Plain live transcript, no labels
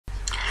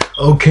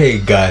Okay,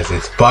 guys,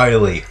 it's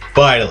finally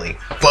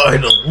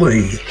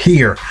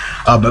here.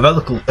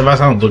 If I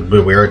sound look a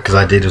bit weird because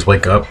I did just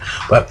wake up,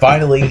 but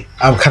finally,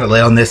 I'm kind of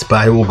late on this, but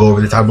I will go over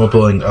this. I'm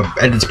uploading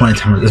at this point in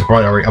time. This is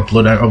probably already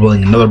uploaded. I'm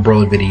uploading another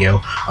Broly video.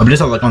 I'm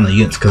just like on the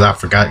units because I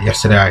forgot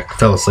yesterday. I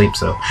fell asleep,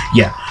 so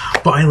yeah.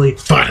 Finally.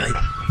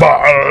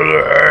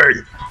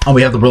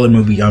 We have the Broly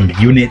movie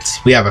units.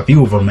 We have a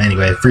few of them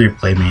anyway, free to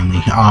play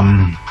mainly.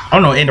 I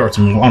don't know, and or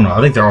some, I don't know,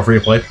 I think they're all free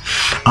to play.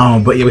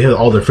 But yeah, we have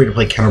all the free to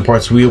play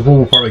counterparts. We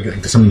will probably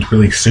get something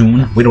really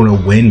soon. We don't know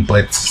when,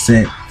 but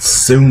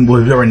soon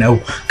we'll never know.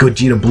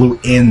 Gogeta Blue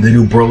and the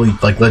new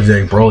Broly, like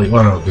legendary Broly,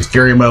 I don't know, his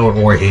Fury mode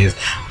or his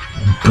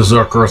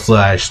Berserker /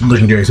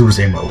 legendary Super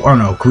Saiyan mode. I don't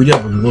know. Could we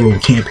have a little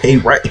campaign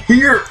right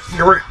here?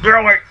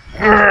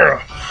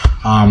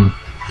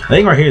 I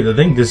think right here, I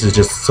think this is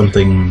just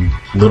something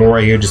little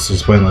right here, just to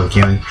explain the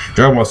candy.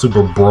 Dragon Ball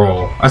Super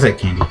Brawl. I said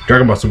candy.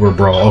 Dragon Ball Super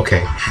Brawl.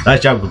 Okay, nice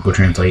job. Google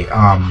Translate.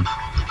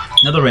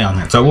 Another way on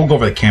that. So we'll go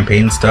over the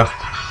campaign stuff.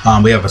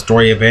 We have a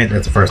story event.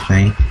 That's the first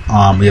thing.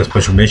 We have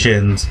special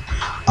missions. Is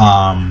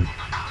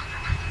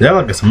that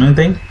like a summon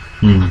thing?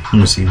 Let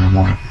me see one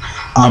more.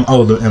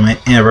 Oh, the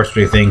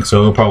anniversary thing.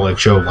 So it'll probably like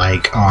show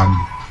like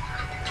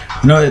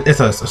no, it's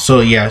a,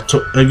 so yeah,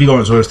 if you go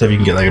on Twitter stuff, you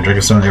can get like a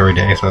Dragon Stone every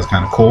day, so that's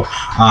kind of cool.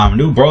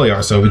 New Broly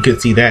art, so we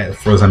could see that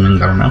for something,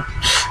 I don't know.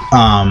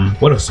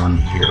 What else is on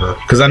here?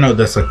 Because I know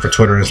that's like for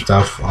Twitter and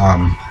stuff.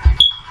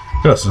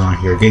 What else is on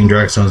here? Getting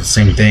Dragon Stone is the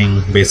same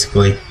thing,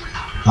 basically.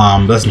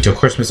 That's until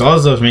Christmas. All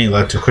of those mean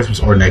like to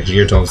Christmas or next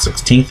year, till the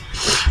 16th.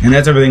 And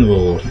that's everything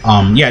will,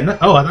 yeah, no,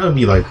 oh, I thought it would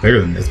be like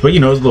bigger than this. But you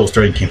know, it's a little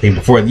starting campaign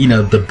before, you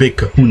know, the big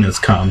kahunas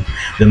come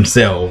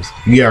themselves.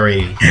 We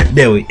already,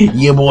 there we,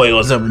 yeah boy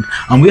or something.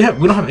 We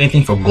don't have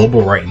anything for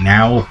global right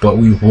now, but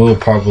we will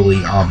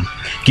probably,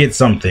 get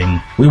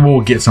something. We will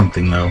get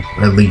something though,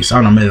 at least.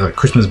 I don't know, maybe like a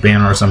Christmas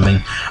banner or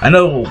something. I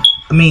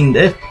mean,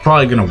 they're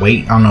probably gonna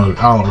wait. I don't know,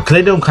 because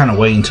they don't kind of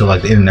wait until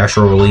like the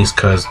international release.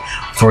 Because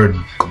for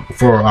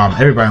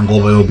everybody on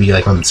global, it will be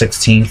like on the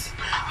 16th.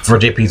 For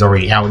JP's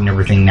already out and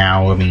everything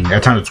now. I mean,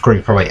 that time it's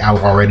probably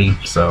out already.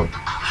 So, you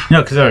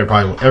know, because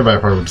everybody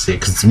probably would see it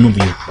because the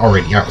movie is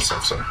already out and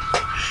stuff. So,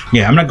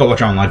 yeah, I'm not gonna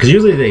watch it online because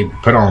usually they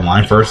put it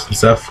online first and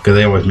stuff because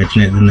they always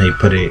mention it and then they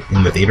put it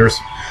in the theaters.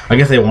 I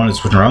guess they wanted to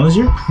switch around this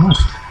year.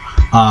 Nice.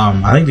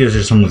 I think there's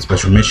just some of the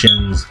special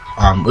missions,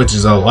 which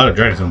is a lot of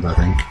Dragon Stones, I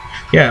think.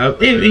 Yeah,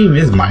 it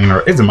is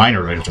minor. It's a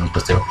minor Dragon Stones,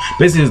 but still.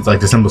 Basically, it's like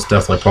the simple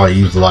stuff, like probably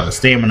use a lot of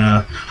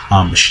stamina.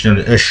 Probably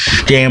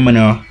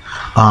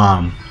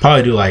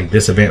do like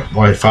this event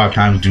 5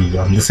 times, do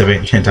this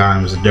event 10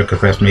 times, Dokkan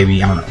Fest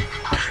maybe, I don't know.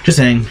 Just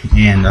saying.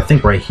 And I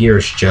think right here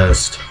is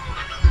just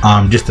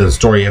a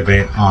story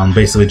event.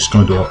 Basically just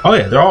going to, oh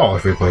yeah, they're all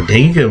free play.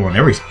 Dang, you get on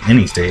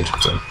any stage.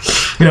 So,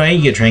 you know, and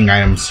you get training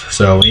items.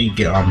 So and you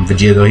get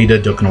Vegeta, he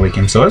did Dokkan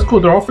Awaken. So that's cool.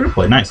 They're all free to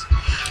play. Nice.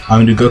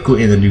 New Goku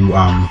and the new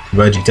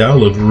Vegeta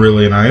look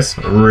really nice.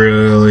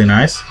 Really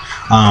nice.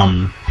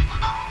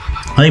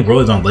 I think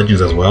Broly's on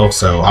Legends as well,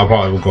 so I'll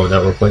probably will go with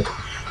that real quick.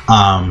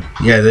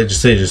 Yeah, they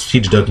just say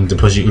teach Dokkan to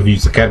push you. If you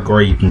use the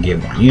category, you can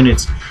get more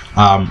units.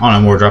 I don't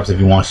know, more drops if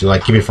you want to,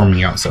 like keep it from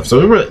me out and stuff. So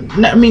really,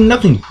 I mean,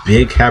 nothing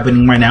big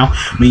happening right now.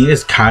 I mean,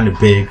 it's kind of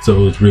big,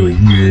 so it's really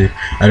good.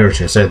 I never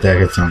should have said that.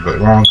 It sounds really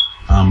wrong.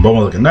 Boma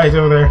looking nice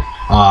over there.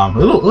 It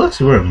looks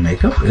wearing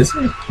makeup, is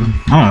it?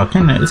 I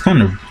don't know. It's kind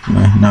of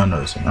no.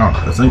 It's, I don't know.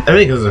 I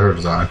think it's her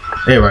design.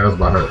 Everybody knows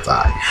about her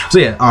design. So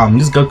yeah,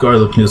 this Goku are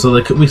looking. So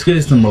like we could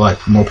get some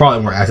probably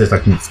more assets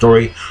like in the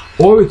story,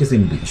 or we could see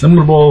the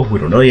Symbol. We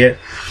don't know yet.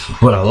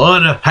 But a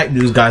lot of hype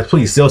news, guys.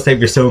 Please still save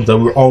your stones. Though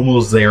we're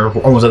almost there.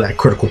 We're almost at that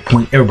critical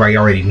point. Everybody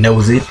already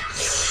knows it.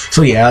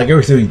 So yeah, like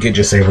everything we get,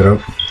 just save it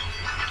up.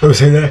 Ever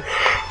say that?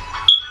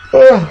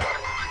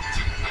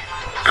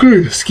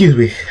 Excuse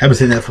me. I've been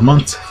saying that for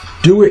months.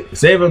 Do it.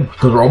 Save them.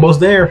 Because we're almost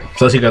there.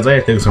 So I'll see you guys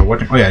later. Thanks for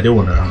watching. Oh yeah, I do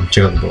want to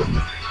check out the board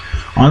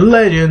on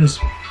Legends.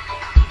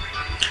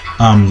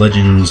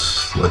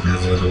 Legends.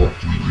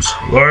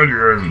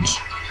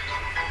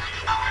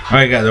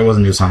 Alright guys, there was a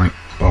new Sonic.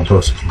 I'll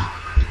post it.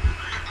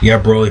 Yeah,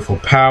 Broly full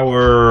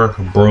power.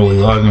 Broly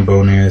login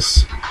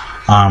bonus.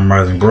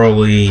 Rising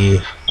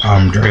Broly.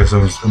 Dragon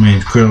Stones. I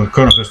mean, Chrono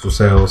Crystal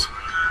sales.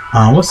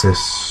 What's this?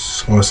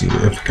 I want to see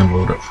if it can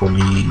load up for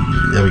me.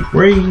 That'd be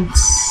great.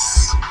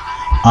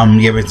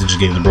 Yeah, basically just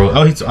getting the Broly.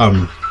 Oh, he's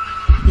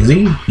is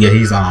he? Yeah,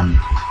 he's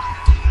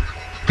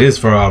it is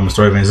for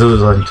story events. This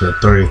is like to the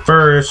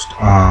 31st.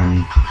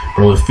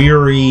 Broly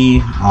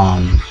Fury.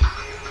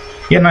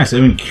 Yeah, nice. I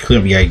mean,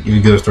 yeah,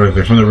 you get a story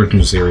event from the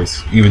original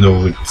series, even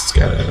though it's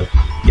gotta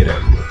get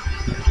out.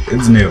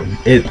 It's new.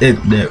 It's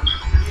new.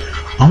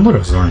 What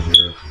else is on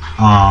here?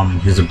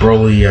 Here's a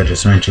Broly. I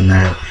just mentioned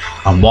that.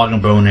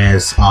 Login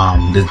bonus.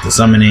 The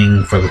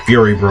summoning for the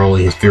Fury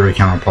Broly, his Fury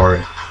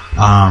counterpart.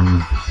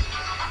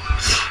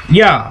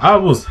 Yeah, I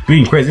was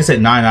being crazy. They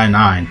said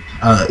 999.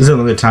 This is a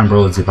limited time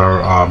Broly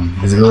power.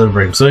 Is it Living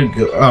Break? So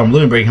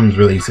Living Break comes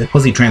really easy.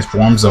 Plus he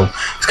transforms, so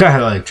it's kind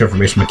of like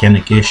transformation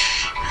mechanic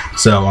ish.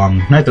 So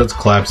nice, that's a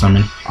collab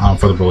summon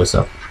for the Broly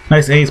stuff.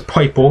 Nice, and he's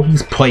playful.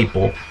 He's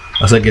playful.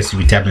 So I guess if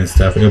you tap into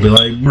stuff, it'll be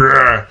like,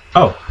 bruh.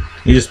 Oh,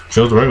 he just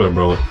shows the regular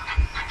Broly.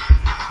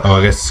 Oh,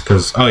 I guess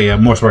because, oh yeah,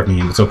 more sparking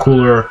units. So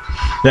cooler,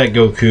 that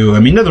Goku. I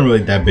mean, nothing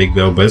really that big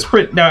though, but it's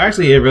pretty. No,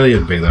 actually, it really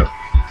is big though.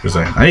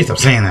 I need to stop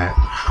saying that.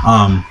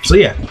 So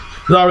yeah,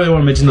 that's all I really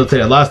want to mention though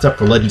today. A lot of stuff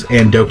for Legends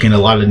and Dokkan, a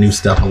lot of new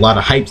stuff, a lot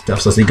of hype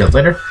stuff. So see you guys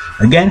later.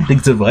 Again,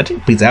 thanks for watching.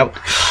 Peace out.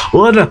 A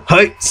lot of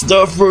hype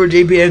stuff for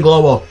JP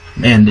Global,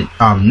 and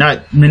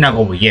not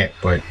global yet,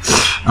 but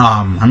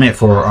I meant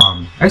for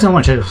actually I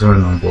want to check if it's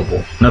on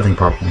global. Nothing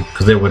probably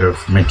because they would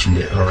have mentioned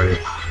it already.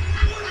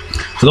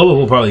 So global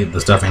will probably get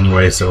the stuff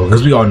anyway, so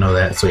because we all know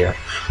that. So yeah,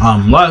 a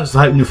lot of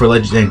hype new for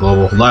Legends and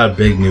Global, a lot of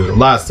big news, a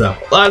lot of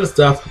stuff,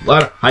 a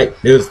lot of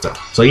hype news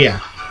stuff. So yeah,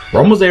 we're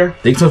almost there.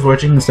 Thanks so much for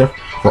watching and stuff.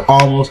 We're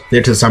almost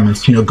there to the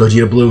summons. You know,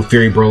 Gogeta Blue,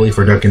 Fury Broly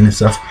for Dokkan and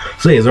stuff.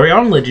 So yeah, it's already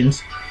on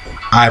Legends.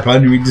 I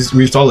probably need to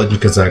reinstall Legends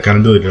because I kind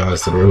of deleted all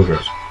this to the real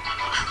girls.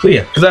 So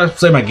yeah, because I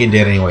say my game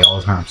dead anyway all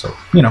the time. So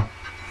you know,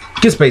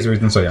 get space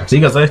reasons. So yeah, see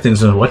you guys later.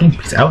 Thanks for watching.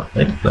 Peace out.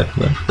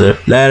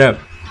 Later.